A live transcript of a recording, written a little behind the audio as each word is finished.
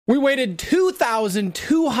We waited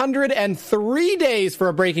 2,203 days for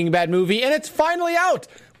a Breaking Bad movie, and it's finally out.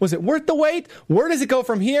 Was it worth the wait? Where does it go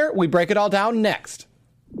from here? We break it all down next.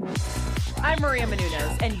 I'm Maria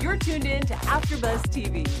Menounos, and you're tuned in to AfterBuzz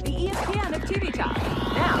TV, the ESPN of TV talk.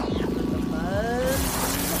 Now,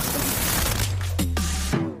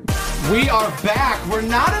 We are back. We're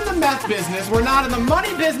not in the meth business. We're not in the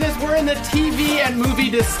money business. We're in the TV and movie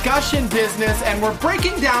discussion business, and we're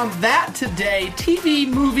breaking down that today. TV,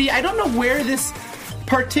 movie. I don't know where this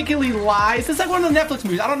particularly lies. It's like one of the Netflix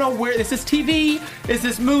movies. I don't know where. Is this TV? Is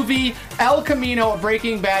this movie? El Camino, a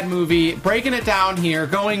Breaking Bad movie. Breaking it down here,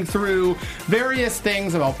 going through various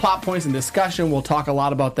things about plot points and discussion. We'll talk a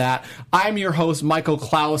lot about that. I'm your host, Michael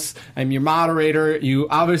Klaus. I'm your moderator. You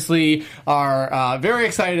obviously are very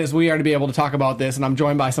excited as we are to be able to talk about this, and I'm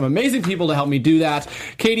joined by some amazing people to help me do that.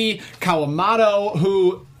 Katie Kawamoto,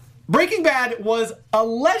 who Breaking Bad was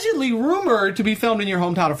allegedly rumored to be filmed in your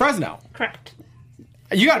hometown of Fresno. Correct.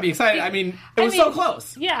 You got to be excited. I mean, it was so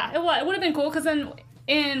close. Yeah, it would have been cool because then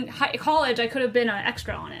in college I could have been an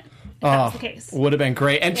extra on it. If that was the case. Would have been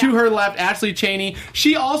great. And to her left, Ashley Cheney.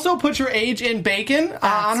 She also puts her age in bacon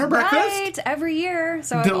on her breakfast. Right, every year.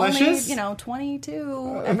 So Delicious. I'm only,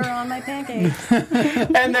 22 ever on my pancakes.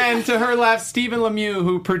 And then to her left, Stephen Lemieux,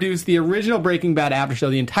 who produced the original Breaking Bad after show,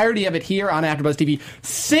 the entirety of it here on AfterBuzz TV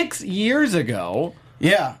 6 years ago.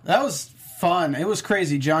 Yeah, that was fun. It was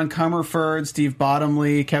crazy. John Comerford, Steve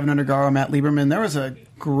Bottomley, Kevin Undergaro, Matt Lieberman. There was a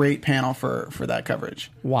great panel for that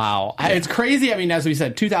coverage. Wow. It's crazy. I mean, as we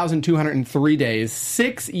said, 2,203 days.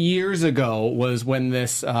 6 years ago was when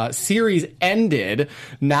this series ended.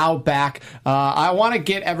 Now back. I want to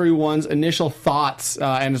get everyone's initial thoughts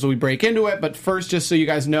and as we break into it. But first, just so you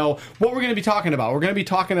guys know what we're going to be talking about. We're going to be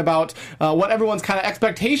talking about what everyone's kind of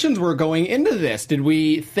expectations were going into this. Did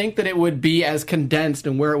we think that it would be as condensed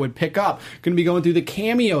and where it would pick up? Going to be going through the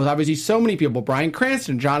cameos. Obviously, so many people. Bryan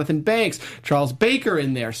Cranston, Jonathan Banks, Charles Baker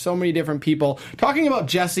in there. So many different people. Talking about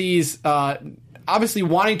Jesse's obviously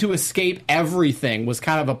wanting to escape everything was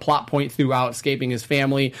kind of a plot point throughout. Escaping his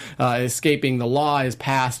family, escaping the law, his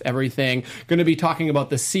past, everything. Going to be talking about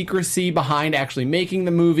the secrecy behind actually making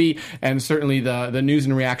the movie, and certainly the news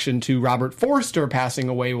and reaction to Robert Forster passing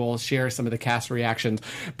away. We'll share some of the cast reactions.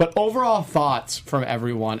 But overall thoughts from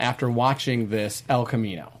everyone after watching this El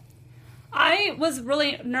Camino. I was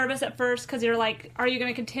really nervous at first because you're like, are you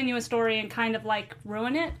going to continue a story and kind of like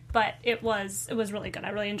ruin it? But it was really good.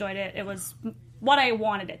 I really enjoyed it. It was what I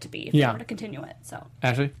wanted it to be if they were to continue it. So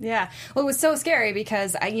Ashley? Yeah. Well, it was so scary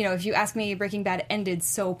because if you ask me, Breaking Bad ended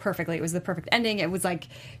so perfectly. It was the perfect ending. It was like,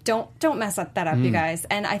 don't mess that up, you guys.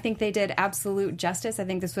 And I think they did absolute justice. I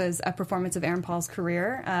think this was a performance of Aaron Paul's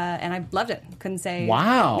career, and I loved it. Couldn't say.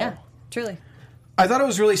 Wow. Yeah, truly. I thought it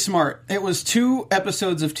was really smart. It was 2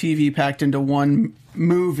 episodes of TV packed into one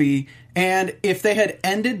movie, and if they had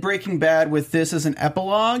ended Breaking Bad with this as an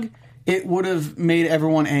epilogue, it would have made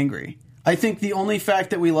everyone angry. I think the only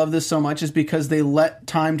fact that we love this so much is because they let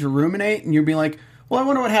time to ruminate, and you're being like, well, I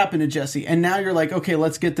wonder what happened to Jesse. And now you're like, okay,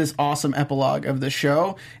 let's get this awesome epilogue of the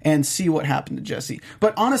show and see what happened to Jesse.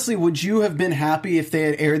 But honestly, would you have been happy if they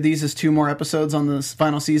had aired these as 2 more episodes on this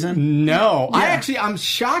final season? No. Yeah. I'm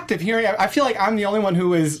shocked of hearing. I feel like I'm the only one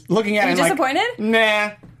who is looking at it Are you disappointed? like,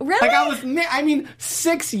 nah. Really? Like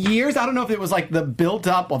 6 years, I don't know if it was like the build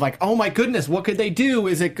up of like, oh my goodness, what could they do?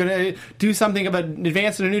 Is it going to do something of an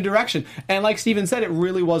advance in a new direction? And like Steven said, it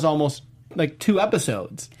really was almost like 2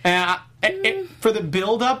 episodes. And for the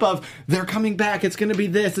build up of they're coming back, it's going to be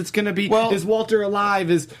this, it's going to be, is Walter alive?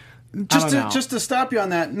 Just to stop you on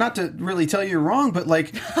that, not to really tell you you're wrong, but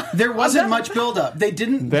like there wasn't much build up. They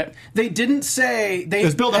didn't say it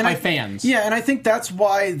was built up by fans. Yeah, and I think that's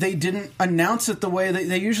why they didn't announce it the way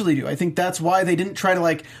they usually do. I think that's why they didn't try to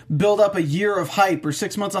like build up a year of hype or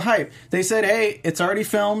 6 months of hype. They said, "Hey, it's already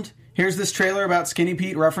filmed. Here's this trailer about Skinny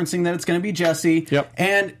Pete referencing that it's going to be Jesse." Yep.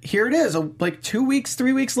 And here it is, like 2 weeks,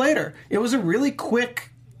 3 weeks later. It was a really quick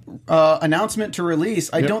announcement to release.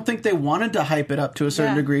 I don't think they wanted to hype it up to a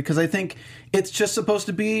certain degree because I think it's just supposed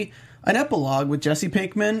to be an epilogue with Jesse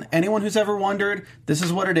Pinkman. Anyone who's ever wondered, this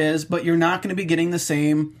is what it is, but you're not going to be getting the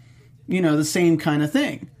same kind of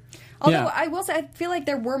thing. Although I will say, I feel like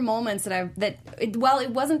there were moments it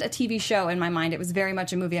wasn't a TV show in my mind. It was very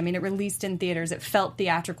much a movie. I mean, it released in theaters. It felt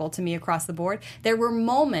theatrical to me across the board. There were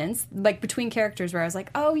moments, like between characters, where I was like,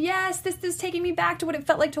 oh yes, this is taking me back to what it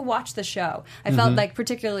felt like to watch the show. I felt like,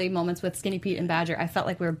 particularly moments with Skinny Pete and Badger, I felt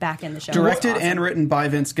like we were back in the show. Directed and written by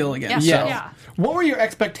Vince Gilligan. Yeah. What were your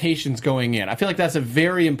expectations going in? I feel like that's a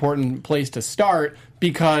very important place to start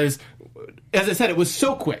because, as I said, it was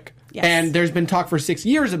so quick. Yes. And there's been talk for 6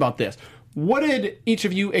 years about this. What did each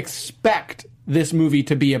of you expect this movie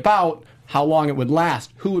to be about, how long it would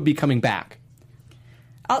last, who would be coming back.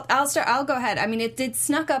 I'll start. I'll go ahead. I mean, it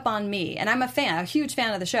snuck up on me, and I'm a huge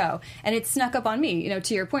fan of the show, and it snuck up on me. You know,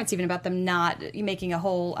 to your points, even about them not making a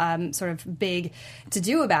whole sort of big to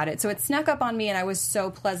do about it. So it snuck up on me, and I was so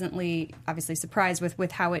pleasantly, obviously, surprised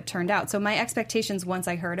with how it turned out. So my expectations once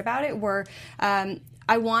I heard about it were.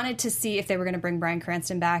 I wanted to see if they were going to bring Bryan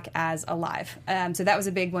Cranston back as alive. So that was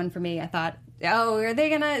a big one for me. I thought, oh, are they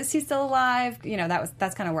going to? Is he still alive? You know,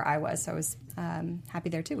 that's kind of where I was. So I was happy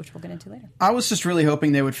there too, which we'll get into later. I was just really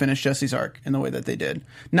hoping they would finish Jesse's arc in the way that they did.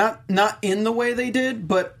 Not in the way they did,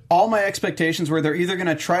 but all my expectations were they're either going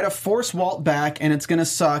to try to force Walt back and it's going to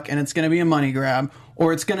suck and it's going to be a money grab,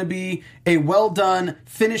 or it's going to be a well-done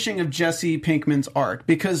finishing of Jesse Pinkman's arc,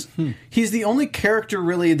 because he's the only character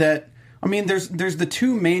really that... I mean, there's the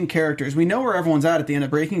two main characters. We know where everyone's at the end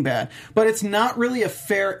of Breaking Bad, but it's not really a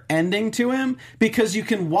fair ending to him, because you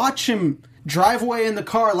can watch him drive away in the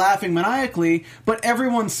car laughing maniacally, but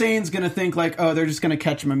everyone sane's going to think like, oh, they're just going to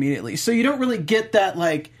catch him immediately. So you don't really get that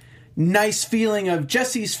like nice feeling of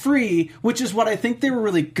Jesse's free, which is what I think they were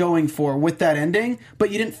really going for with that ending,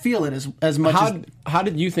 but you didn't feel it as much. How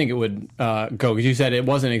did you think it would go? Because you said it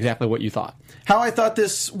wasn't exactly what you thought. How I thought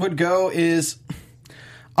this would go is...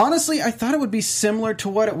 Honestly, I thought it would be similar to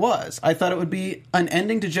what it was. I thought it would be an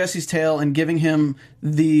ending to Jesse's tale and giving him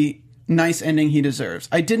the nice ending he deserves.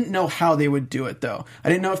 I didn't know how they would do it, though. I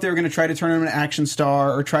didn't know if they were going to try to turn him into an action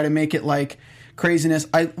star or try to make it like craziness.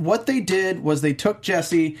 What they did was they took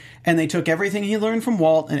Jesse and they took everything he learned from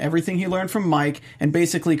Walt and everything he learned from Mike and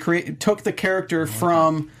basically took the character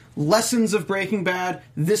from lessons of Breaking Bad.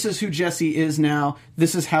 This is who Jesse is now.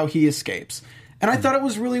 This is how he escapes. And I thought it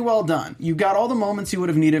was really well done. You got all the moments you would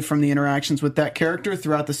have needed from the interactions with that character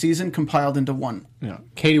throughout the season compiled into one. Yeah.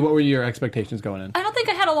 Katie, what were your expectations going in? I don't think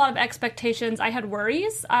I had a lot of expectations. I had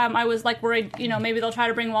worries. I was like worried, maybe they'll try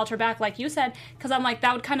to bring Walter back, like you said, because I'm like,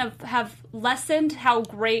 that would kind of have lessened how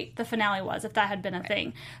great the finale was if that had been a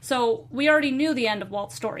thing. So we already knew the end of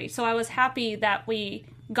Walt's story. So I was happy that we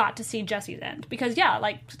got to see Jesse's end. Because, yeah,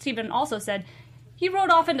 like Stephen also said, he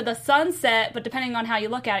rode off into the sunset, but depending on how you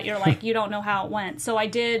look at it, you're like, you don't know how it went. So I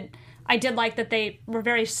did like that they were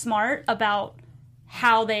very smart about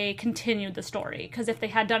how they continued the story. Because if they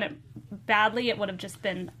had done it badly, it would have just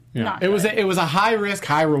been not good. It was a high risk,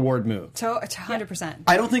 high reward move. 100%.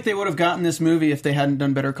 I don't think they would have gotten this movie if they hadn't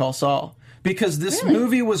done Better Call Saul. Because this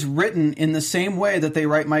movie was written in the same way that they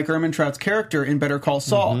write Mike Ehrmantraut's character in Better Call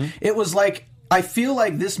Saul. Mm-hmm. It was like... I feel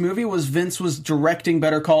like this movie was Vince was directing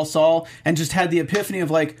Better Call Saul and just had the epiphany of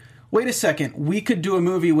like, wait a second, we could do a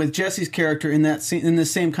movie with Jesse's character in the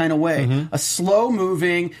same kind of way. Mm-hmm. A slow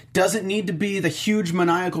moving, doesn't need to be the huge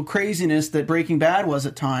maniacal craziness that Breaking Bad was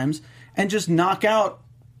at times, and just knock out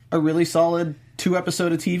a really solid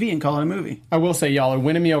 2-episode of TV and call it a movie. I will say, y'all are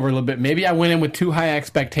winning me over a little bit. Maybe I went in with too high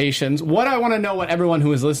expectations. What I want to know what everyone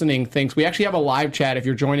who is listening thinks. We actually have a live chat if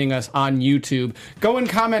you're joining us on YouTube. Go and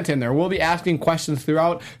comment in there. We'll be asking questions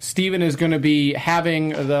throughout. Steven is going to be having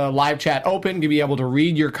the live chat open to be able to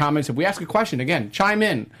read your comments. If we ask a question, again, chime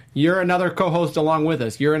in. You're another co-host along with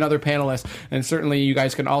us. You're another panelist. And certainly you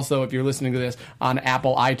guys can also, if you're listening to this on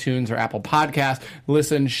Apple iTunes or Apple Podcasts,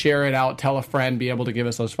 listen, share it out, tell a friend, be able to give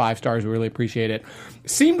us those 5 stars. We really appreciate it.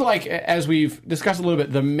 Seemed like, as we've discussed a little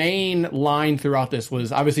bit, the main line throughout this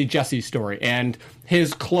was obviously Jesse's story and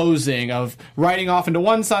his closing of riding off into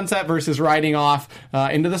one sunset versus riding off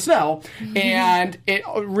into the snow. And it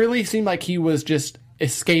really seemed like he was just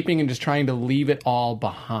escaping and just trying to leave it all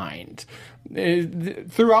behind.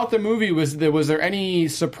 Throughout the movie, was there any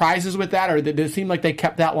surprises with that, or did it seem like they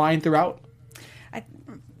kept that line throughout?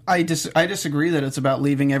 I disagree that it's about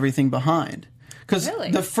leaving everything behind. Because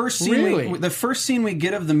the first scene we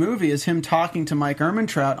get of the movie is him talking to Mike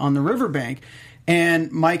Ehrmantraut on the riverbank,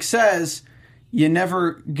 and Mike says, "You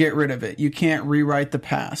never get rid of it. You can't rewrite the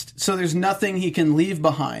past." So there's nothing he can leave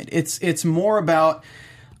behind. It's more about.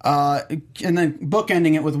 And then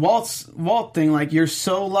bookending it with Walt thing, like, you're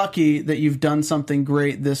so lucky that you've done something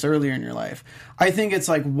great this earlier in your life. I think it's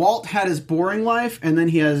like Walt had his boring life, and then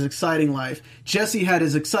he had his exciting life. Jesse had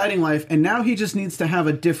his exciting life, and now he just needs to have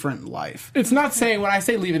a different life. It's not saying, when I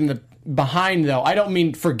say leave it behind, though, I don't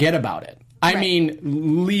mean forget about it. I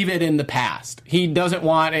mean, leave it in the past. He doesn't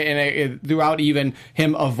want, throughout even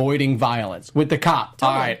him avoiding violence with the cop.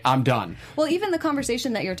 Totally. All right, I'm done. Well, even the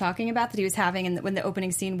conversation that you're talking about that he was having in the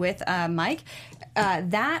opening scene with Mike,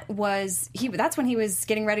 that's when he was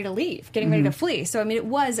getting ready to leave, getting ready to flee. So, I mean, it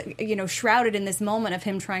was, shrouded in this moment of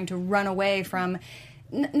him trying to run away from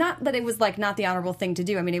not that it was like not the honorable thing to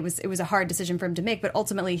do. I mean, it was a hard decision for him to make, but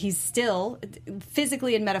ultimately he's still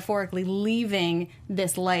physically and metaphorically leaving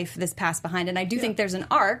this life, this past behind. And I do think there's an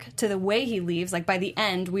arc to the way he leaves. Like by the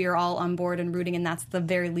end, we are all on board and rooting, and that's the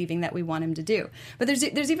very leaving that we want him to do. But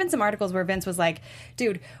there's even some articles where Vince was like,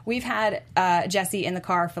 dude, we've had Jesse in the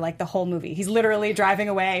car for like the whole movie. He's literally driving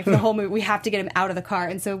away for the whole movie. We have to get him out of the car.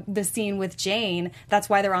 And so the scene with Jane, that's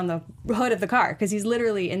why they're on the hood of the car, because he's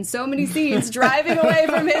literally in so many scenes driving away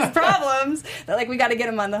from his problems that like we got to get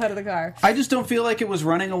him on the hood of the car. I just don't feel like it was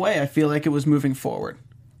running away. I feel like it was moving forward.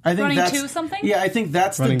 I think Running to something? Yeah, I think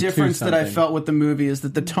that's the Running to difference that I something. felt with the movie, is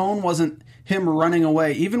that the tone wasn't him running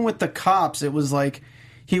away. Even with the cops, it was like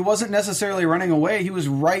he wasn't necessarily running away. He was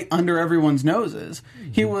right under everyone's noses.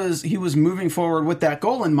 He was moving forward with that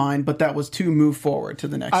goal in mind, but that was to move forward to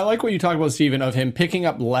the next. I like what you talked about, Stephen, of him picking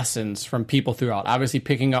up lessons from people throughout. Obviously,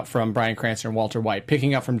 picking up from Bryan Cranston and Walter White,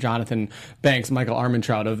 picking up from Jonathan Banks, Michael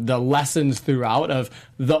Armentrout, of the lessons throughout of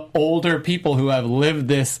the older people who have lived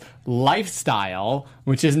this lifestyle,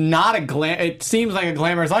 which is not it seems like a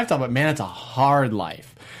glamorous lifestyle, but man, it's a hard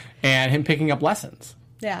life. And him picking up lessons.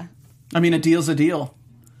 Yeah. I mean, a deal's a deal.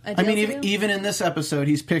 I mean, even in this episode,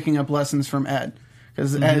 he's picking up lessons from Ed,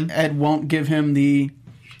 because Ed won't give him the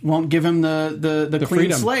clean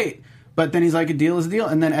freedom. slate. But then he's like, a deal is a deal,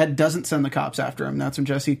 and then Ed doesn't send the cops after him. That's when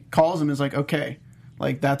Jesse calls him. Is like, okay,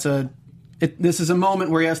 like this is a moment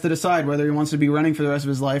where he has to decide whether he wants to be running for the rest of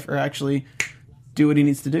his life or actually do what he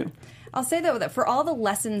needs to do. I'll say though that for all the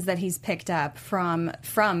lessons that he's picked up from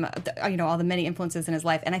all the many influences in his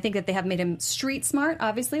life, and I think that they have made him street smart.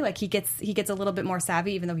 Obviously, like he gets a little bit more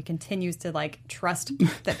savvy, even though he continues to like trust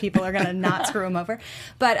that people are going to not screw him over.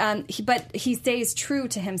 But he stays true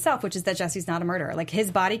to himself, which is that Jesse's not a murderer. Like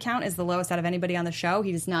his body count is the lowest out of anybody on the show.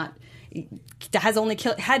 He does not. Has only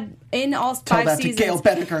had in all Tell 5 that seasons. to Gail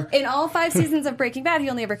Bedecker. In all 5 seasons of Breaking Bad, he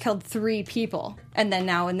only ever killed 3 people, and then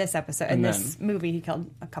now in this episode, this movie, he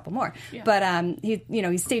killed a couple more. Yeah. But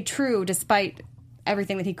he stayed true despite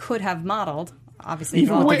everything that he could have modeled. Obviously,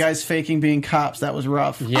 Even with the guys faking being cops, that was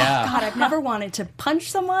rough. Yeah. Oh, God, I've never wanted to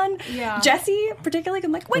punch someone. Yeah. Jesse, particularly,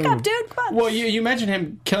 I'm like, wake up, dude, come on. Well, you mentioned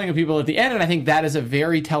him killing people at the end, and I think that is a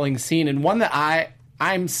very telling scene, and one that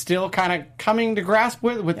I'm still kind of coming to grasp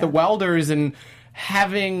with the welders, and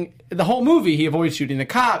having the whole movie, he avoids shooting the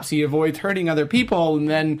cops, he avoids hurting other people, and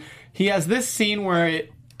then he has this scene where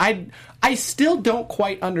I still don't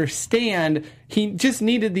quite understand. He just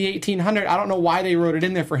needed the 1800. I don't know why they wrote it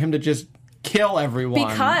in there for him to just kill everyone.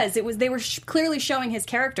 Because they were clearly showing his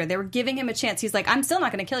character. They were giving him a chance. He's like, I'm still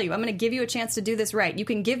not going to kill you. I'm going to give you a chance to do this right. You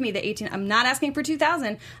can give me the 18. I'm not asking for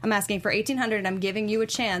 2,000. I'm asking for 1,800. And I'm giving you a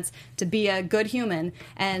chance to be a good human.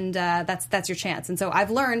 And that's your chance. And so I've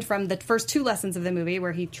learned from the first 2 lessons of the movie,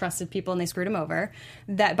 where he trusted people and they screwed him over,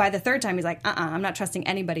 that by the 3rd time he's like, I'm not trusting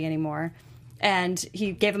anybody anymore. And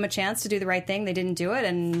he gave him a chance to do the right thing. They didn't do it,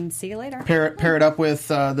 and see you later. Pair it up with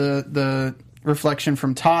the reflection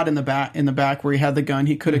from Todd in the back where he had the gun.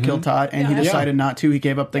 He could have killed Todd, and he decided not to. He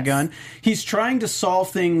gave up the gun. He's trying to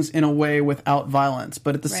solve things in a way without violence,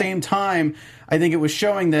 but at the same time, I think it was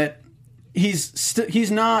showing that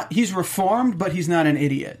he's reformed, but he's not an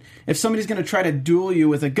idiot. If somebody's going to try to duel you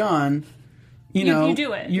with a gun, you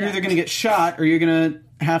do it. You're either going to get shot or you're going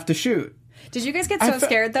to have to shoot. Did you guys get so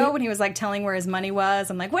scared, though, when he was, like, telling where his money was?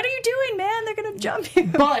 I'm like, what are you doing, man? They're going to jump you.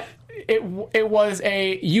 But it was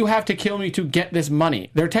you have to kill me to get this money.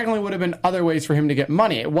 There technically would have been other ways for him to get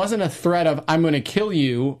money. It wasn't a threat of, I'm going to kill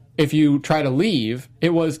you if you try to leave. It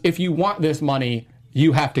was, if you want this money,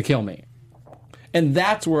 you have to kill me. And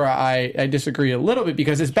that's where I disagree a little bit,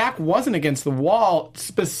 because his back wasn't against the wall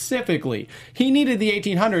specifically. He needed the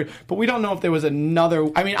 1,800, but we don't know if there was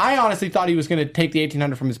another. I mean, I honestly thought he was going to take the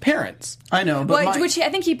 1,800 from his parents. I know, but I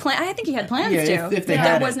think he had plans to. If they there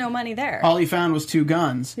had was no money there. All he found was 2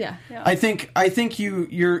 guns. Yeah. I think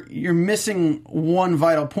you're missing one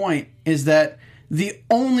vital point, is that the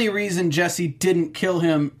only reason Jesse didn't kill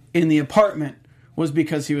him in the apartment was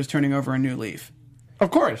because he was turning over a new leaf. Of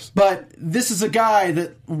course. But this is a guy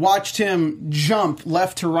that watched him jump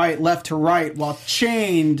left to right while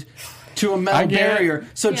chained to a metal barrier.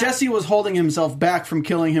 So Jesse was holding himself back from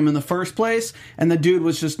killing him in the first place, and the dude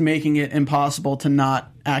was just making it impossible to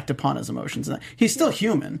not act upon his emotions. He's still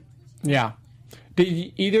human. Yeah.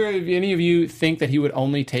 Did any of you think that he would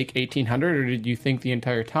only take 1,800, or did you think the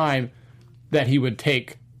entire time that he would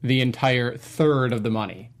take the entire third of the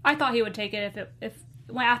money? I thought he would take it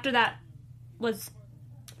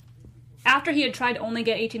after he had tried to only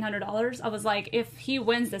get $1,800. I was like, if he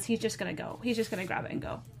wins this, he's just gonna go. He's just gonna grab it and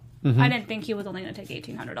go. I didn't think he was only going to take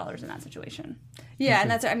 $1,800 in that situation. Yeah,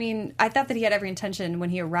 and that's, I mean, I thought that he had every intention when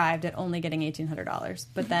he arrived at only getting $1,800.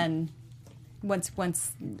 But then once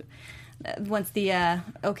the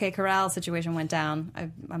OK Corral situation went down,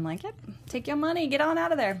 I'm like, yep, take your money, get on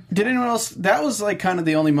out of there. Did anyone else? That was like kind of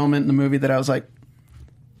the only moment in the movie that I was like,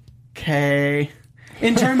 okay.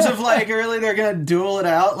 In terms of like, really, they're gonna duel it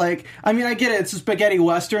out. Like, I mean, I get it; it's a spaghetti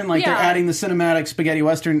western. Like, they're adding the cinematic spaghetti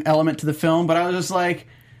western element to the film. But I was just like,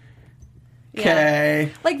 okay.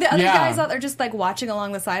 Yeah. Like the other guys out there just like watching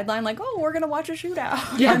along the sideline, like, oh, we're gonna watch a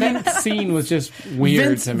shootout. Yeah, that scene was just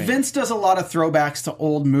weird to me. Vince does a lot of throwbacks to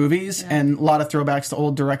old movies and a lot of throwbacks to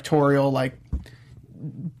old directorial like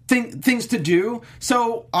things to do.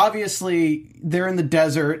 So obviously they're in the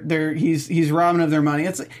desert. He's robbing of their money.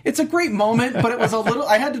 It's a great moment, but it was a little.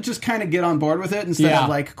 I had to just kind of get on board with it instead of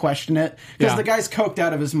like question it because the guy's coked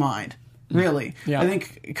out of his mind. Really, I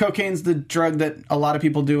think cocaine's the drug that a lot of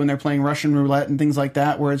people do when they're playing Russian roulette and things like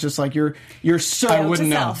that, where it's just like you're so I wouldn't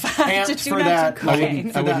know. amped for that.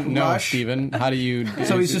 I wouldn't know, Steven. How do you?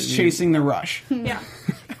 So he's just chasing the rush. Yeah.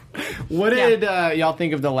 What did y'all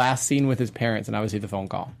think of the last scene with his parents and obviously the phone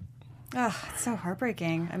call? Oh, it's so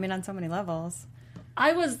heartbreaking. I mean, on so many levels.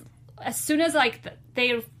 I was, as soon as like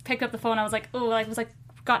they picked up the phone, I was like, oh, like was like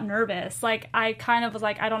got nervous. Like I kind of was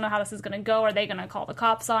like, I don't know how this is going to go. Are they going to call the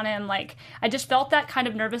cops on him? Like I just felt that kind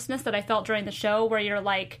of nervousness that I felt during the show, where you're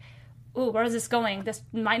like, oh, where is this going? This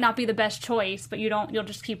might not be the best choice, but you'll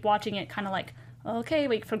just keep watching it, kind of like, okay,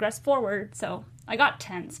 we progress forward. So I got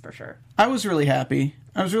tense for sure. I was really happy.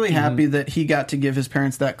 I was really happy that he got to give his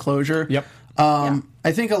parents that closure. Yep.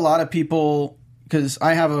 I think a lot of people, because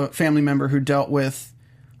I have a family member who dealt with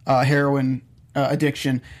heroin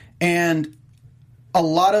addiction, and a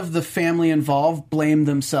lot of the family involved blame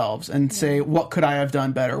themselves and say, what could I have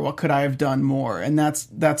done better? What could I have done more? And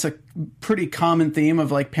that's a pretty common theme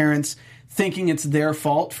of like parents thinking it's their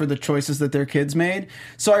fault for the choices that their kids made.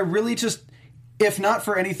 So I really just, if not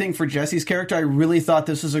for anything for Jesse's character, I really thought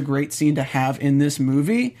this was a great scene to have in this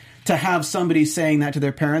movie, to have somebody saying that to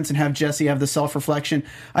their parents and have Jesse have the self-reflection.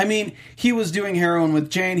 I mean, he was doing heroin with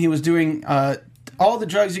Jane. He was doing all the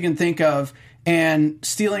drugs you can think of and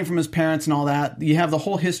stealing from his parents and all that. You have the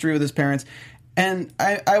whole history with his parents. And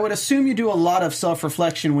I would assume you do a lot of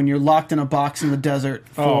self-reflection when you're locked in a box in the desert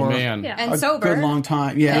for and a sober. good long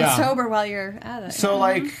time. And sober while you're at it. So,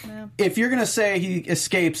 if you're going to say he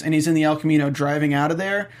escapes and he's in the El Camino driving out of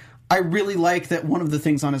there, I really like that one of the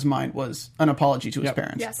things on his mind was an apology to his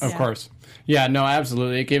parents. Yes. Of course. Yeah, no,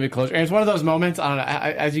 absolutely. It gave it closure. And it's one of those moments, I don't know,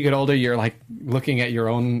 as you get older, you're like looking at your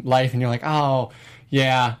own life and you're like, oh,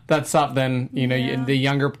 yeah, that's something, the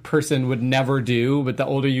younger person would never do, but the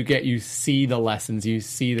older you get, you see the lessons, you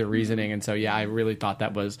see the reasoning. And so, yeah, I really thought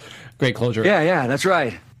that was great closure. Yeah, that's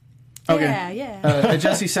right. Okay. Yeah. The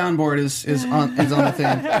Jesse soundboard is on the thing.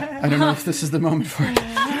 I don't know if this is the moment for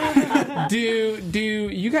it. Do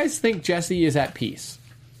you guys think Jesse is at peace?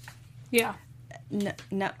 Yeah.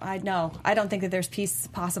 No, I don't think that there's peace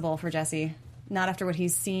possible for Jesse. Not after what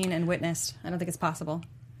he's seen and witnessed. I don't think it's possible.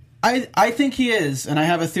 I think he is, and I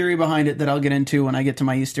have a theory behind it that I'll get into when I get to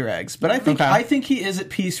my Easter eggs. But I think he is at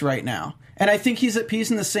peace right now. And I think he's at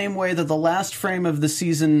peace in the same way that the last frame of the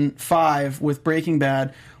season 5 with Breaking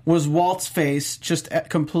Bad was Walt's face just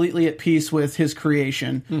completely at peace with his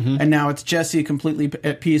creation. Mm-hmm. And now it's Jesse completely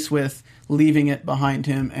at peace with leaving it behind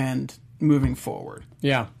him and moving forward.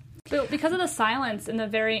 Yeah. But because of the silence in the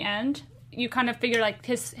very end, you kind of figure like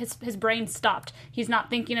his brain stopped. He's not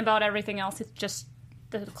thinking about everything else. It's just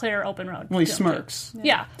the clear open road. Well, he smirks.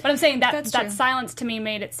 Yeah. But I'm saying that true. silence to me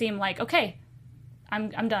made it seem like, okay, I'm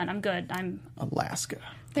done. I'm good. I'm Alaska.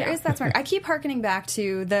 There is that smirk. I keep hearkening back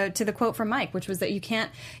to the quote from Mike, which was that you can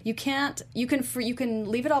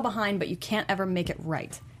leave it all behind, but you can't ever make it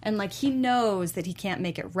right. And like he knows that he can't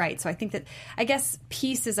make it right. So I think that, I guess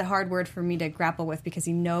peace is a hard word for me to grapple with because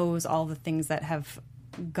he knows all the things that have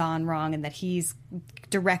gone wrong and that he's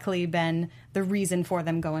directly been the reason for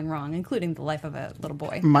them going wrong, including the life of a little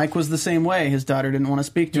boy. Mike was the same way. His daughter didn't want to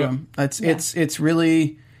speak to him. It's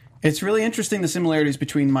really interesting, the similarities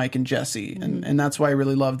between Mike and Jesse, and that's why I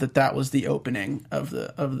really love that was the opening of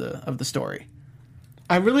the story.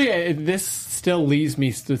 This still leaves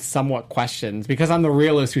me with somewhat questions because I'm the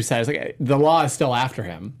realist who says like the law is still after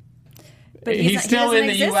him. But he's still in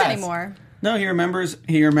the U.S. anymore. No, he remembers.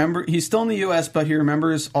 He's still in the U.S., but he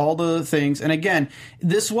remembers all the things. And again,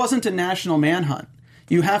 this wasn't a national manhunt.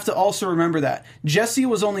 You have to also remember that. Jesse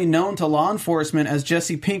was only known to law enforcement as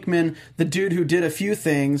Jesse Pinkman, the dude who did a few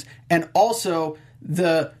things, and also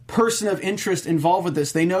the person of interest involved with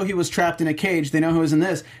this. They know he was trapped in a cage. They know who was in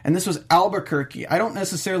this. And this was Albuquerque. I don't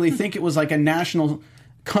necessarily think it was like a national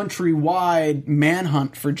countrywide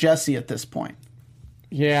manhunt for Jesse at this point.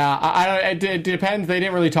 Yeah, it depends. They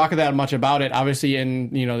didn't really talk that much about it. Obviously,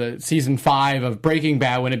 in the season 5 of Breaking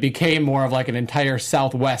Bad, when it became more of like an entire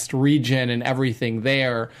Southwest region and everything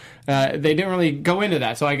there, they didn't really go into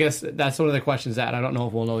that. So I guess that's one of the questions that I don't know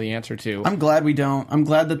if we'll know the answer to. I'm glad we don't. I'm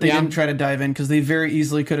glad that they didn't try to dive in, because they very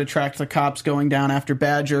easily could have tracked the cops going down after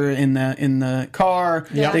Badger in the car.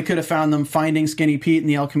 Yeah. They could have found them finding Skinny Pete in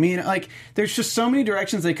the El Camino. Like, there's just so many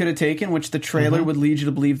directions they could have taken, which the trailer would lead you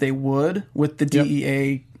to believe they would, with the DEA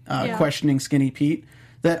questioning Skinny Pete,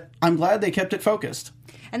 that I'm glad they kept it focused.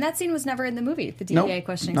 And that scene was never in the movie, the DEA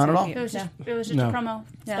questioning. Not at all. It was just a promo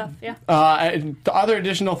stuff. Yeah. The other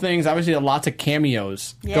additional things, obviously, lots of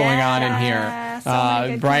cameos going on in here. So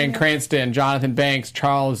many good Bryan cameos. Cranston, Jonathan Banks,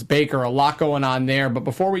 Charles Baker, a lot going on there. But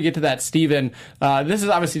before we get to that, Steven, this is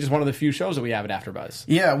obviously just one of the few shows that we have at AfterBuzz.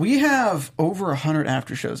 Yeah, we have over 100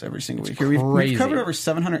 after shows every single week here. We've crazy. covered over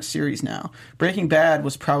 700 series now. Breaking Bad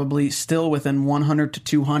was probably still within 100 to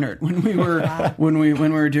 200 when we were when we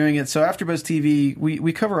were doing it. So AfterBuzz TV,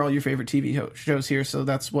 we cover all your favorite TV shows here. So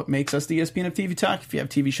that's what makes us the ESPN of TV Talk. If you have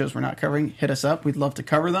TV shows we're not covering, hit us up. We'd love to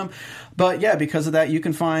cover them. But yeah, because of that, you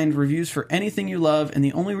can find reviews for anything you love, and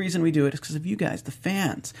the only reason we do it is because of you guys, the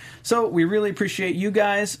fans. So we really appreciate you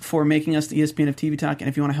guys for making us the ESPN of TV Talk, and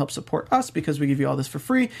if you want to help support us, because we give you all this for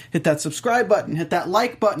free, hit that subscribe button, hit that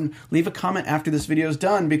like button, leave a comment after this video is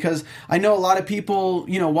done, because I know a lot of people,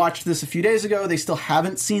 watched this a few days ago, they still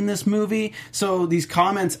haven't seen this movie, so these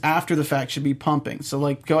comments after the fact should be pumping.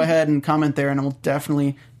 So go ahead and comment there, and we'll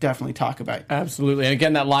definitely talk about it. Absolutely. And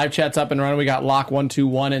again, that live chat's up and running. We got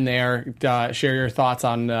Lock121 in there. Share your thoughts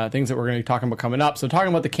on things that we're going to be talking about coming up. So talking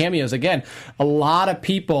about the cameos, again, a lot of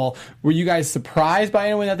people, were you guys surprised by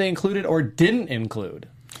anyone that they included or didn't include?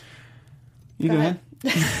 You go ahead.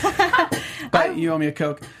 But you owe me a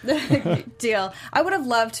Coke. Deal. I would have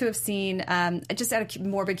loved to have seen, just out of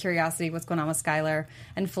morbid curiosity, what's going on with Skylar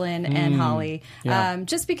and Flynn and Holly. Yeah.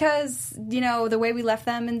 Just because, the way we left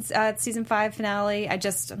them in season 5 finale,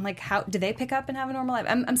 I'm like, how did they pick up and have a normal life?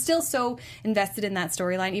 I'm still so invested in that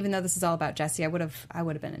storyline, even though this is all about Jesse. I would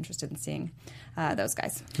have been interested in seeing those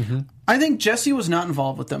guys. I think Jesse was not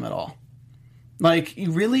involved with them at all.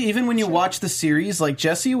 Really, even when you watch the series,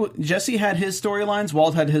 Jesse had his storylines,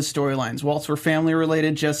 Walt had his storylines. Walt's were family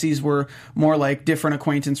related, Jesse's were more different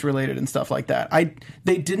acquaintance related and stuff like that.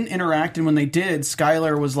 They didn't interact, and when they did,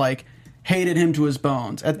 Skylar was hated him to his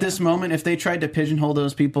bones. At this moment, if they tried to pigeonhole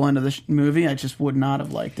those people into the movie, I just would not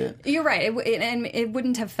have liked it. You're right, and it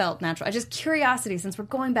wouldn't have felt natural. Just curiosity, since we're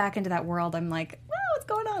going back into that world, I'm like, oh, what's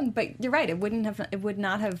going on? But you're right, it would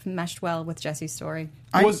not have meshed well with Jesse's story.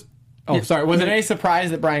 Sorry. Was it any surprise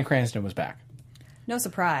that Bryan Cranston was back? No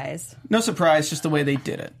surprise. No surprise, just the way they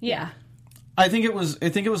did it. Yeah. I think it was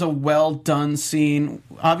a well done scene.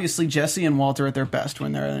 Obviously, Jesse and Walt are at their best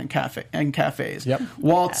when they're in cafes. Yep.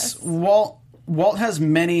 Walt has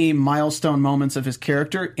many milestone moments of his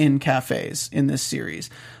character in cafes in this series.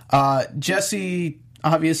 Jesse,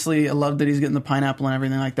 obviously, I love that he's getting the pineapple and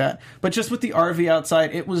everything like that. But just with the RV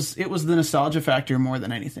outside, it was the nostalgia factor more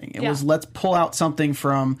than anything. It was, let's pull out something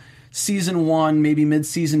from season 1, maybe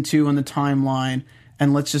mid-season 2 on the timeline,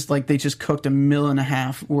 and let's just, they just cooked $1.5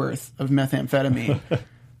 million worth of methamphetamine.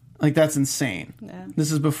 That's insane. Yeah.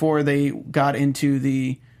 This is before they got into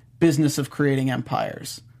the business of creating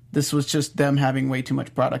empires. This was just them having way too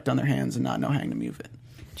much product on their hands and not know how to move it.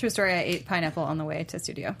 True story, I ate pineapple on the way to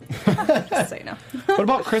studio. Just so you know. What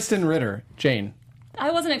about Kristen Ritter, Jane?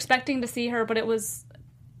 I wasn't expecting to see her, but it was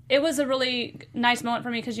a really nice moment for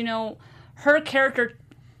me because, her character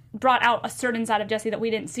brought out a certain side of Jesse that we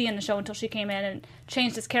didn't see in the show until she came in and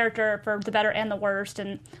changed his character for the better and the worst.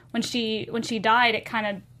 And when she died, it kind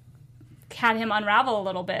of had him unravel a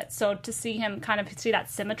little bit. So to see him kind of see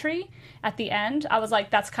that symmetry at the end, I was like,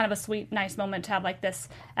 that's kind of a sweet, nice moment to have this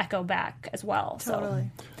echo back as well. Totally.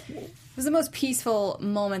 So. It was the most peaceful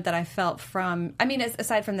moment that I felt from,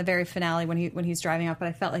 aside from the very finale when he's driving off, but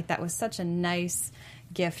I felt like that was such a nice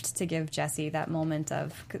gift to give Jesse, that moment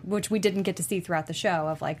of, which we didn't get to see throughout the show,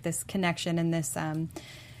 of this connection and this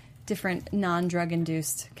different non-drug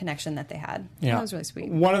induced connection that they had. Yeah. That was really sweet.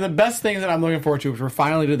 One of the best things that I'm looking forward to is we're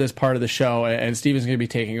finally to this part of the show, and Steven's going to be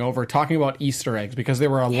taking over, talking about Easter eggs, because there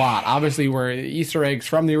were a lot. Obviously, were Easter eggs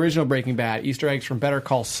from the original Breaking Bad, Easter eggs from Better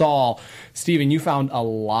Call Saul. Steven, you found a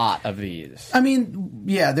lot of these.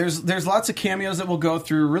 There's lots of cameos that we'll go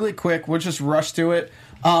through really quick. We'll just rush through it.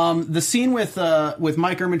 The scene with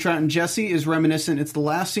Mike Ehrmantraut and Jesse is reminiscent. It's the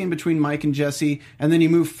last scene between Mike and Jesse, and then you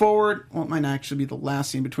move forward. Well, it might not actually be the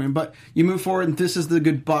last scene between them, but you move forward, and this is the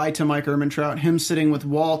goodbye to Mike Ehrmantraut, him sitting with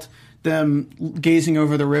Walt. them gazing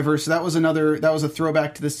over the river. So that was a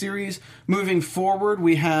throwback to the series. Moving forward,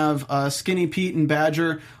 we have Skinny Pete and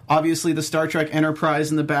Badger. Obviously, the Star Trek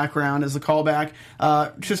Enterprise in the background as a callback.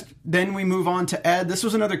 Then we move on to Ed. This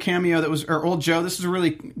was another cameo or Old Joe. This was a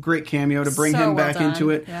really great cameo to bring him back into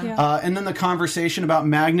it. Yeah. And then the conversation about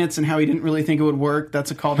magnets and how he didn't really think it would work.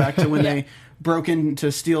 That's a callback to when they broke in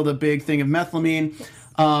to steal the big thing of methylamine.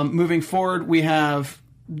 Moving forward, we have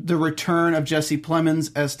the return of Jesse Plemons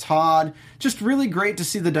as Todd. Just really great to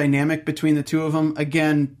see the dynamic between the two of them,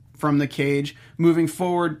 again, from the cage. Moving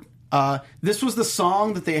forward, this was the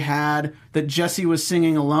song that they had that Jesse was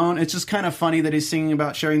singing alone. It's just kind of funny that he's singing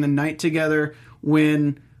about sharing the night together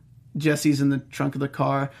when Jesse's in the trunk of the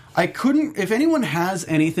car. If anyone has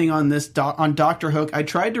anything on this, on Dr. Hook, I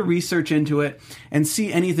tried to research into it and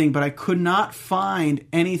see anything, but I could not find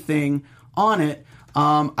anything on it.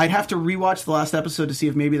 I'd have to rewatch the last episode to see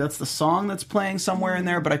if maybe that's the song that's playing somewhere in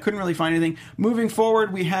there, but I couldn't really find anything. Moving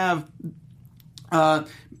forward, we have...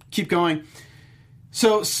 keep going.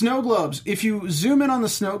 So, snow globes. If you zoom in on the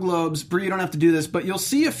snow globes, Brie, you don't have to do this, but you'll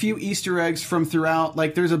see a few Easter eggs from throughout.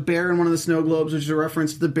 Like, there's a bear in one of the snow globes, which is a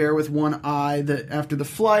reference to the bear with one eye after the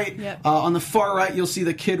flight. Yep. On the far right, you'll see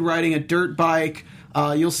the kid riding a dirt bike.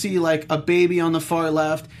 You'll see, like, a baby on the far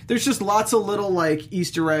left. There's just lots of little, like,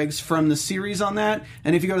 Easter eggs from the series on that.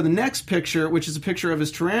 And if you go to the next picture, which is a picture of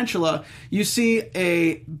his tarantula, you see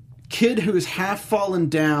a kid who is half fallen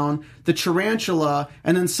down, the tarantula,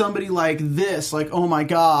 and then somebody like this, like, oh my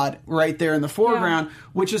god, right there in the foreground,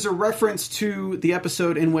 which is a reference to the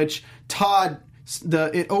episode in which Todd...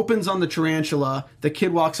 it opens on the tarantula. The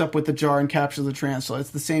kid walks up with the jar and captures the tarantula.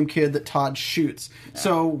 It's the same kid that Todd shoots. Yeah.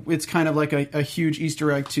 So it's kind of like a huge Easter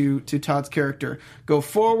egg to Todd's character. Go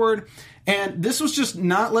forward, and this was just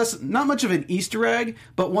not much of an Easter egg,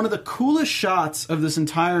 but one of the coolest shots of this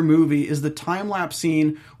entire movie is the time lapse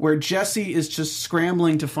scene where Jesse is just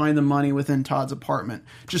scrambling to find the money within Todd's apartment.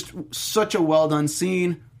 Just such a well done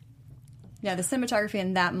scene. Yeah, the cinematography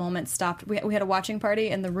in that moment stopped. We had a watching party,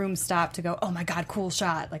 and the room stopped to go, oh my god, cool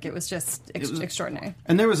shot. Like, it was just extraordinary.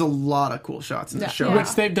 And there was a lot of cool shots in the show. Yeah.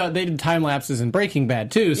 Which they did time lapses in Breaking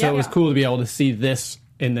Bad, too, so it was cool to be able to see this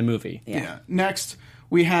in the movie. Yeah. Next,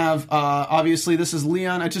 we have, obviously, this is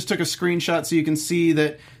Leon. I just took a screenshot so you can see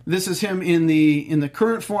that this is him in the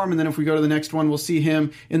current form, and then if we go to the next one, we'll see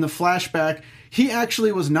him in the flashback. He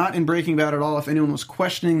actually was not in Breaking Bad at all. If anyone was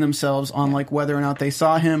questioning themselves on like whether or not they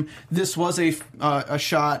saw him, this was a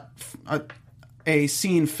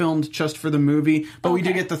scene filmed just for the movie. But we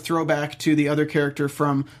did get the throwback to the other character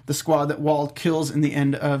from the squad that Walt kills in the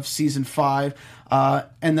end of season 5.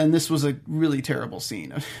 And then this was a really terrible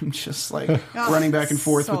scene of him just like running back and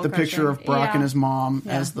forth with the picture of Brock and his mom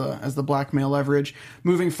as the blackmail leverage.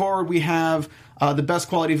 Moving forward, we have the Best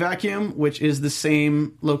Quality Vacuum, which is the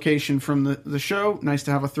same location from the show. Nice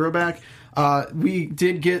to have a throwback. We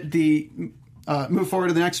did get the move forward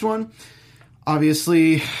to the next one.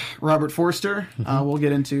 Obviously, Robert Forster. We'll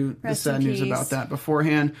get into the sad news about that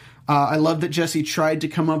beforehand. I love that Jesse tried to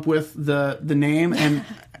come up with the name, and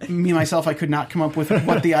me, myself, I could not come up with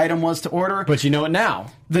what the item was to order. But you know it now.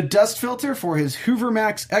 The dust filter for his Hoover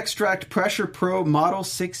Max Extract Pressure Pro Model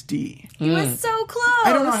 6D. He was so close!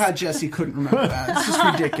 I don't know how Jesse couldn't remember that. It's just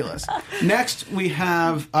ridiculous. Next, we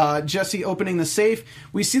have Jesse opening the safe.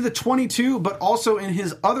 We see the 22, but also in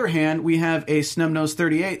his other hand, we have a Snub-Nose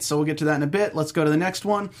 38, so we'll get to that in a bit. Let's go to the next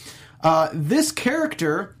one. This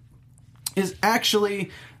character is actually...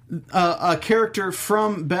 a character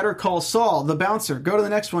from Better Call Saul, the bouncer. Go to the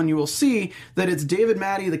next one. You will see that it's David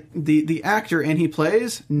Matty, the actor, and he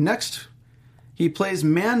plays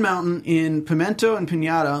Man Mountain in Pimento and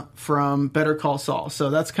Pinata from Better Call Saul. So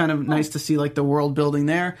that's kind of nice to see, like, the world building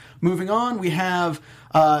there. Moving on, we have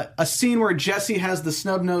a scene where Jesse has the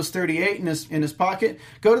Snub-Nose 38 in his pocket.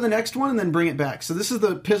 Go to the next one and then bring it back. So this is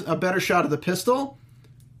a better shot of the pistol.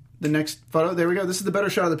 The next photo, there we go. This is the better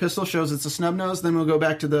shot of the pistol, shows it's a snub nose. Then we'll go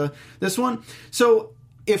back to this one. So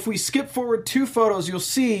if we skip forward 2 photos, you'll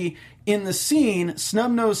see in the scene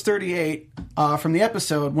Snub-Nose 38 from the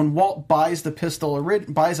episode when Walt buys a pistol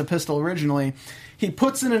originally. He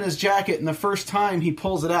puts it in his jacket, and the first time he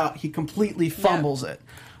pulls it out, he completely fumbles it.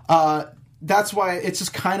 That's why it's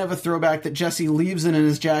just kind of a throwback that Jesse leaves it in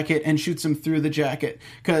his jacket and shoots him through the jacket.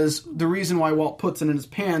 Because the reason why Walt puts it in his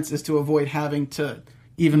pants is to avoid having to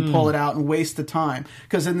even pull it out and waste the time.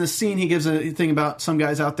 Because in this scene, he gives a thing about some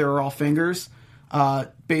guys out there are all fingers,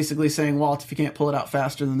 basically saying, Walt, if you can't pull it out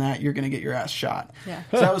faster than that, you're going to get your ass shot. Yeah.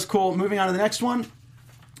 So that was cool. Moving on to the next one.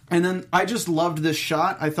 And then I just loved this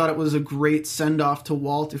shot. I thought it was a great send-off to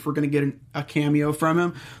Walt if we're going to get a cameo from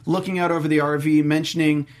him. Looking out over the RV,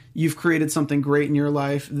 mentioning you've created something great in your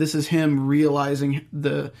life. This is him realizing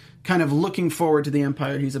the kind of looking forward to the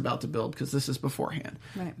empire he's about to build, because this is beforehand.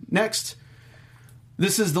 Right. Next,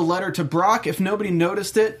 this is the letter to Brock. If nobody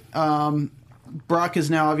noticed it, Brock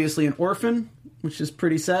is now obviously an orphan, which is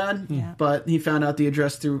pretty sad. Yeah. But he found out the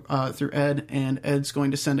address through Ed, and Ed's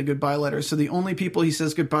going to send a goodbye letter. So the only people he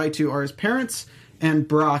says goodbye to are his parents and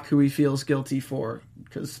Brock, who he feels guilty for,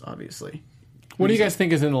 because obviously. What do you guys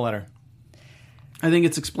think is in the letter? I think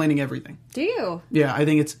it's explaining everything. Do you? Yeah, I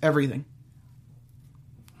think it's everything.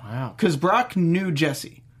 Wow. Because Brock knew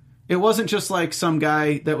Jesse. It wasn't just like some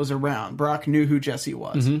guy that was around. Brock knew who Jesse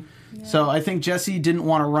was. Mm-hmm. Yeah. So I think Jesse didn't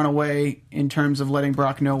want to run away in terms of letting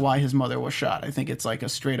Brock know why his mother was shot. I think it's like a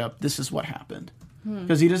straight up, this is what happened.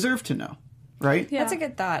 Because he deserved to know, right? Yeah. That's a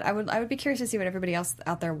good thought. I would be curious to see what everybody else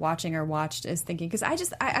out there watching or watched is thinking, because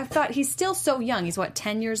I thought he's still so young. He's what,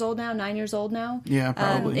 10 years old now, 9 years old now. Yeah,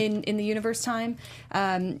 probably. In the universe time.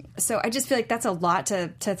 So I just feel like that's a lot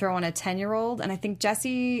to throw on a 10-year-old, and I think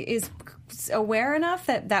Jesse is aware enough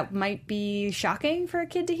that might be shocking for a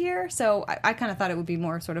kid to hear. So I kind of thought it would be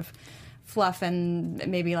more sort of fluff and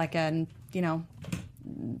maybe like a,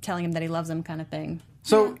 telling him that he loves him kind of thing.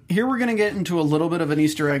 So here we're going to get into a little bit of an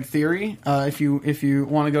Easter egg theory, if you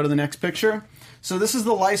want to go to the next picture. So this is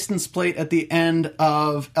the license plate at the end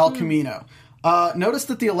of El Camino. Notice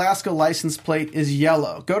that the Alaska license plate is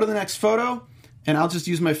yellow. Go to the next photo, and I'll just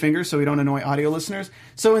use my finger so we don't annoy audio listeners.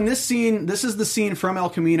 So in this scene, this is the scene from El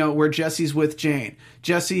Camino where Jesse's with Jane.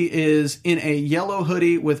 Jesse is in a yellow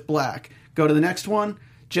hoodie with black. Go to the next one.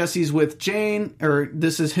 Jesse's with Jane, or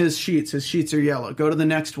this is his sheets. His sheets are yellow. Go to the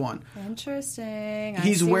next one. Interesting.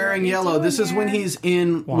 He's wearing yellow. This is when he's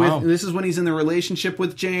in this is when he's in the relationship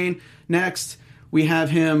with Jane. Next, we have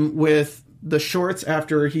him with the shorts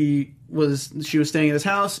after she was staying at his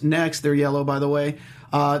house. Next, they're yellow, by the way.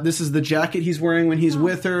 This is the jacket he's wearing when he's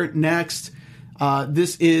with her. Next,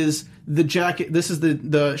 this is the jacket. This is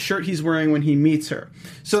the shirt he's wearing when he meets her.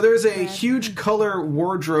 So there's a huge color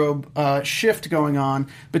wardrobe shift going on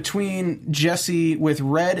between Jesse with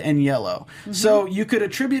red and yellow. Mm-hmm. So you could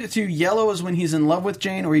attribute it to yellow is when he's in love with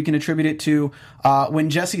Jane, or you can attribute it to when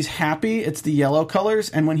Jesse's happy, it's the yellow colors,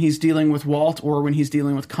 and when he's dealing with Walt or when he's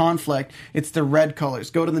dealing with conflict, it's the red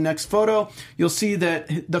colors. Go to the next photo. You'll see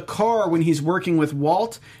that the car, when he's working with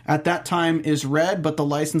Walt, at that time is red, but the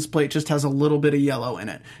license plate just has a little bit of yellow in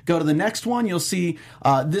it. Go to the next one. You'll see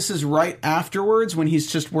this is right afterwards when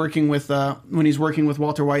he's just working with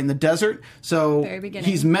Walter White in the desert. So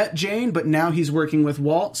he's met Jane, but now he's working with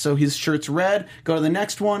Walt, so his shirt's red. Go to the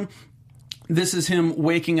next one. This is him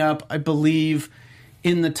waking up, I believe,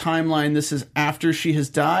 in the timeline. This is after she has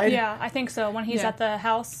died. Yeah, I think so, when he's at the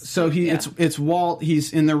house. So it's Walt,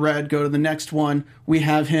 he's in the red. Go to the next one. We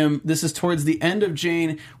have him, this is towards the end of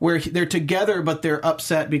Jane, where they're together, but they're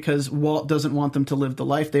upset because Walt doesn't want them to live the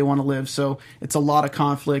life they want to live. So it's a lot of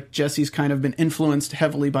conflict. Jesse's kind of been influenced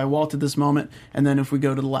heavily by Walt at this moment. And then if we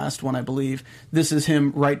go to the last one, I believe, this is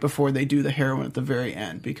him right before they do the heroin at the very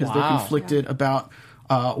end, because they're conflicted about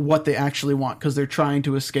what they actually want, because they're trying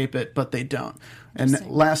to escape it, but they don't. And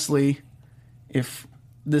lastly, if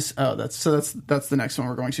this that's the next one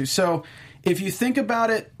we're going to. So if you think about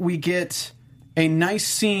it, we get a nice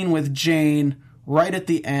scene with Jane right at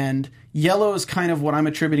the end. Yellow is kind of what I'm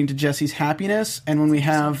attributing to Jesse's happiness, and when we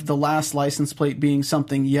have the last license plate being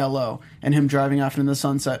something yellow and him driving off into the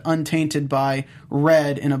sunset, untainted by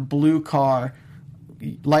red in a blue car,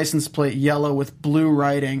 license plate yellow with blue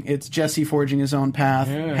writing, it's Jesse forging his own path,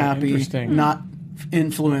 happy, not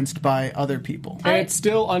influenced by other people. And it's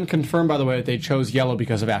still unconfirmed, by the way, that they chose yellow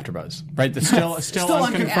because of AfterBuzz, right? That's still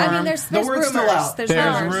unconfirmed. I mean, there's the word's rumors. still out.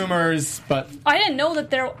 There's rumors, but I didn't know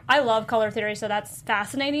that I love color theory, so that's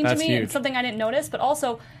fascinating to me. Huge. It's something I didn't notice, but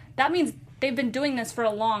also that means they've been doing this for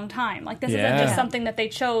a long time. Like, this isn't just something that they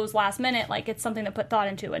chose last minute. Like, it's something to put thought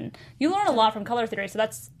into, and you learn a lot from color theory. So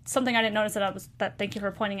that's something I didn't notice that thank you for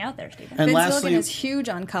pointing out there, Stephen. And Vince lastly, Gilligan is huge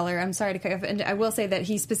on color. I'm sorry to cut you off. And I will say that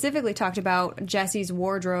he specifically talked about Jesse's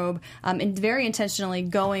wardrobe and very intentionally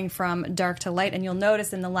going from dark to light. And you'll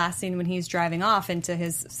notice in the last scene when he's driving off into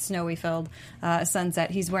his snowy-filled sunset,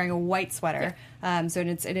 he's wearing a white sweater. So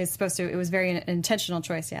it was very an intentional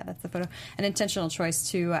choice. Yeah, that's the photo. An intentional choice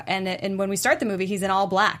to, and when we start the movie, he's in all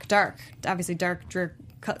black, obviously dark,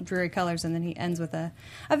 dreary colors, and then he ends with a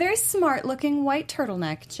very smart looking white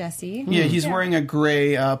turtleneck, Jesse. Yeah, he's wearing a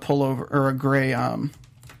gray pullover, or a gray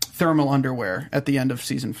thermal underwear at the end of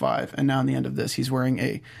season 5, and now in the end of this, he's wearing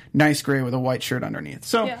a nice gray with a white shirt underneath.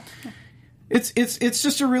 So It's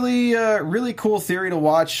just a really cool theory to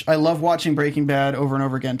watch. I love watching Breaking Bad over and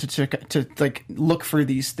over again to like look for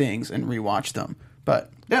these things and rewatch them.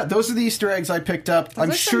 But yeah, those are the Easter eggs I picked up. Those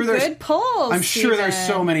are some good pulls, I'm sure there's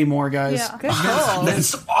so many more, guys. Yeah. Good pulls.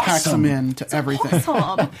 Vince packs them in to everything.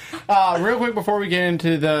 Awesome. Real quick before we get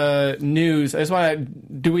into the news, I just want to.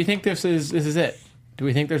 Do we think this is it? Do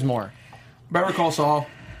we think there's more? Better Call Saul.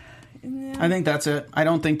 Yeah. I think that's it. I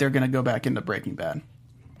don't think they're going to go back into Breaking Bad.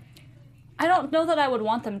 I don't know that I would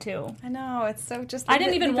want them to. I know, it's so just... I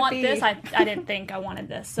didn't even want this. I didn't think I wanted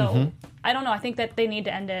this. So, I don't know. I think that they need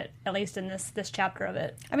to end it, at least in this chapter of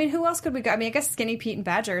it. I mean, who else could we go? I mean, I guess Skinny Pete and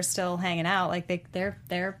Badger are still hanging out. Like,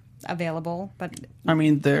 they're available, but... I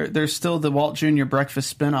mean, they're still the Walt Jr.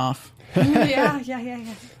 breakfast spinoff. Yeah.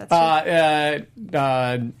 That's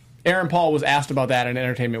true. Aaron Paul was asked about that in an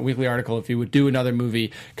Entertainment Weekly article if he would do another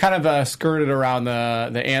movie. Kind of skirted around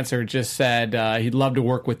the answer. Just said he'd love to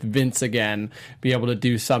work with Vince again, be able to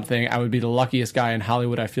do something. I would be the luckiest guy in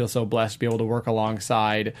Hollywood. I feel so blessed to be able to work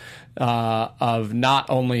alongside of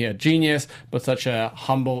not only a genius, but such a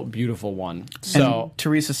humble, beautiful one. So and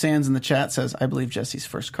Teresa Sands in the chat says, I believe Jesse's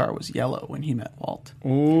first car was yellow when he met Walt.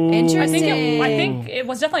 Ooh. Interesting. I think it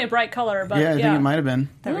was definitely a bright color, but I think it might have been.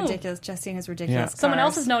 That ridiculous. Jesse and his ridiculous cars. Someone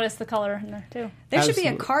else has noticed the color in there, too. There should be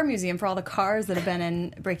a car museum for all the cars that have been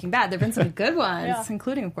in Breaking Bad. There have been some good ones,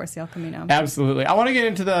 including, of course, the El Camino. Absolutely. I want to get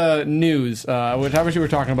into the news, which obviously we're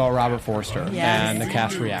talking about Robert Forster and the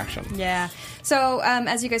cast reaction. Yeah. So,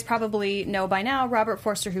 as you guys probably know by now, Robert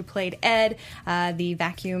Forster, who played Ed, the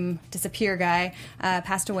vacuum disappear guy,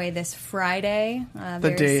 passed away this Friday.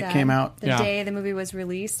 The day it came out. The day the movie was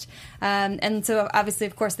released. And so, obviously,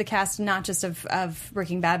 of course, the cast, not just of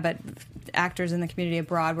Breaking Bad, but actors in the community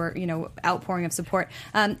abroad were, outpouring of support.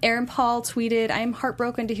 Aaron Paul tweeted, I am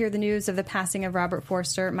heartbroken to hear the news of the passing of Robert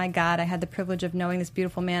Forster. My God, I had the privilege of knowing this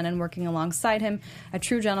beautiful man and working alongside him, a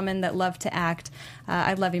true gentleman that loved to act.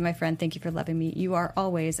 I love you, my friend. Thank you for loving me. You are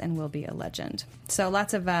always and will be a legend. So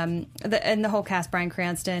lots of, and the whole cast, Bryan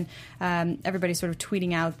Cranston, everybody sort of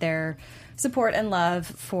tweeting out their support and love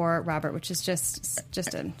for Robert, which is just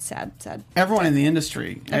a sad. Everyone in the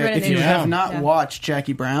industry. If you have not watched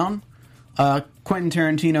Jackie Brown, Quentin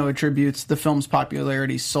Tarantino attributes the film's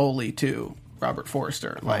popularity solely to Robert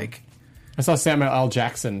Forster. Like, I saw Samuel L.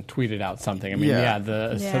 Jackson tweeted out something. I mean,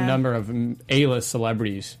 the number of A-list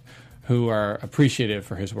celebrities who are appreciative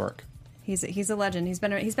for his work. He's a legend. He's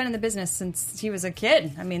been in the business since he was a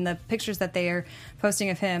kid. I mean, the pictures that they are posting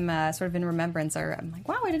of him, sort of in remembrance, I'm like,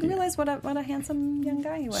 wow, I didn't realize what a handsome young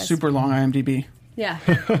guy he was. Super long IMDb. Yeah,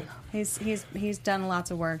 he's done lots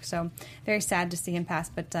of work. So very sad to see him pass,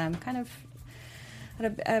 but kind of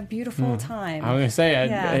at a beautiful time. I was going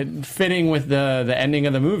to say, fitting with the ending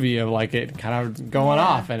of the movie of like it kind of going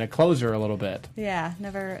off and a closure a little bit. Yeah,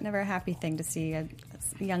 never a happy thing to see a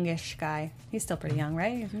youngish guy. He's still pretty young,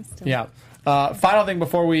 right? Yeah. Final thing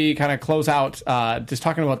before we kind of close out, just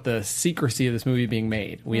talking about the secrecy of this movie being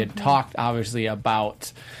made. We had talked, obviously,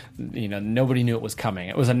 about, nobody knew it was coming.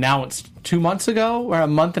 It was announced 2 months ago, or a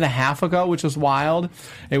month and a half ago, which was wild.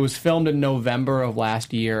 It was filmed in November of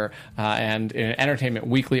last year, and in an Entertainment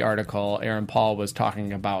Weekly article, Aaron Paul was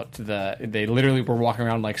talking about they literally were walking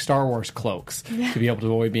around like Star Wars cloaks to be able to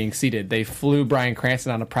avoid being seated. They flew Bryan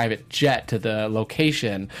Cranston on a private jet to the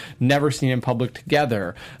location, never seen in public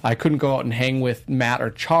together. I couldn't go out and hang with Matt or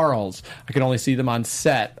Charles. I could only see them on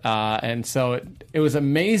set. And so it was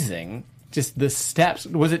amazing, just the steps.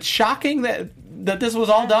 Was it shocking that this was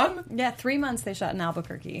all done? Yeah, 3 months they shot in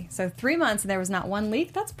Albuquerque. So 3 months and there was not one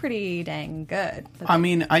leak. That's pretty dang good. I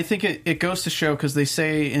mean, I think it goes to show, because they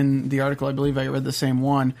say in the article, I believe I read the same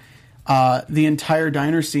one, the entire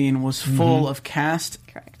diner scene was full of cast,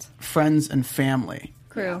 friends, and family.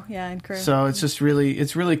 Crew. So it's just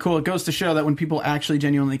it's really cool. It goes to show that when people actually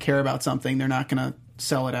genuinely care about something, they're not going to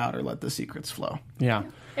sell it out or let the secrets flow. Yeah.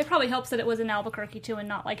 It probably helps that it was in Albuquerque too and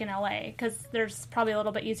not like in LA, because there's probably a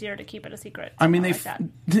little bit easier to keep it a secret. I mean,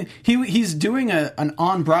 he's doing an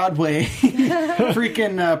on Broadway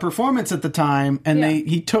freaking performance at the time, and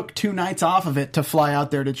he took 2 nights off of it to fly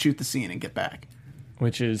out there to shoot the scene and get back,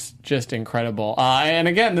 which is just incredible. And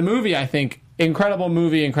again, the movie, I think, incredible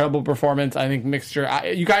movie, incredible performance. I think mixture.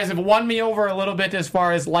 You guys have won me over a little bit as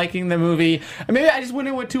far as liking the movie. Maybe I just went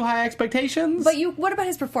in with too high expectations. But what about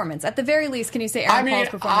his performance? At the very least, can you say Aaron Paul's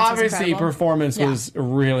performance obviously performance was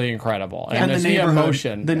really incredible. And the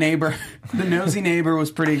emotion. The nosy neighbor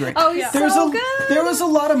was pretty great. Oh, yeah. Good. There was a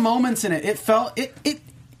lot of moments in it. It felt,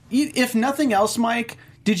 if nothing else, Mike,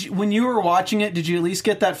 when you were watching it, did you at least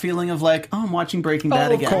get that feeling of like, oh, I'm watching Breaking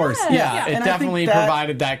Bad again? Of course, yeah. It And I definitely think that-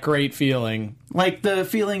 provided that great feeling. Like the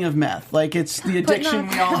feeling of meth. Like it's the addiction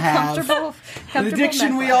we all have. Comfortable The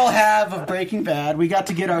addiction we all have of Breaking Bad. We got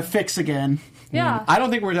to get our fix again. Yeah. I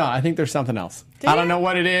don't think we're done. I think there's something else. I don't know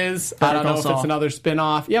what it is. I don't Call know if Saul. it's another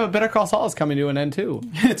spin-off. Yeah, but Better Call Saul is coming to an end too.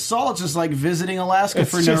 It's Saul just like visiting Alaska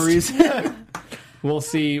for no just- reason. We'll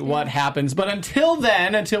see what happens. But until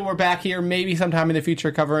then, until we're back here, maybe sometime in the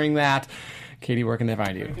future covering that, Katie, where can they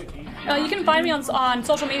find you? You can find me on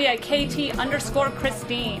social media at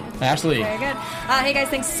KT_Christine. Ashley. Very good. Hey guys,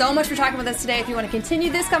 thanks so much for talking with us today. If you want to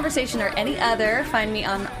continue this conversation or any other, find me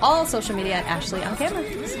on all social media at Ashley on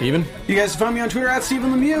Camera. Steven. You guys can find me on Twitter at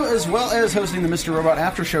Stephen Lemieux, as well as hosting the Mr. Robot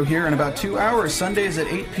After Show here in about 2 hours, Sundays at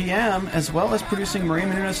 8 p.m., as well as producing Maria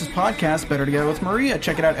Menounos' podcast, Better Together with Maria.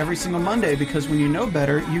 Check it out every single Monday, because when you know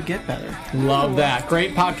better, you get better. Love that.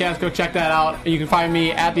 Great podcast. Go check that out. You can find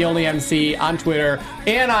me at The Only MC on Twitter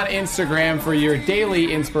and on Instagram for your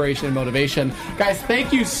daily inspiration and motivation. Guys,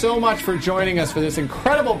 thank you so much for joining us for this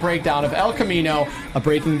incredible breakdown of El Camino, a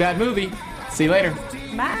Breaking Bad movie. See you later.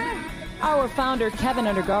 Bye. Our founder, Kevin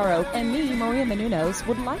Undergaro, and me, Maria Menounos,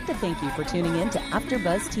 would like to thank you for tuning in to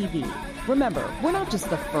AfterBuzz TV. Remember, we're not just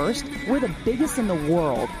the first, we're the biggest in the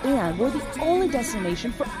world, and we're the only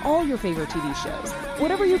destination for all your favorite TV shows.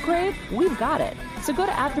 Whatever you crave, we've got it. So go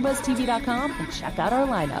to AfterBuzzTV.com and check out our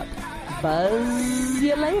lineup. Buzz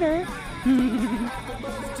you later.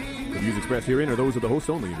 The views expressed herein are those of the hosts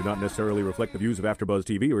only and do not necessarily reflect the views of AfterBuzz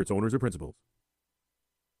TV or its owners or principals.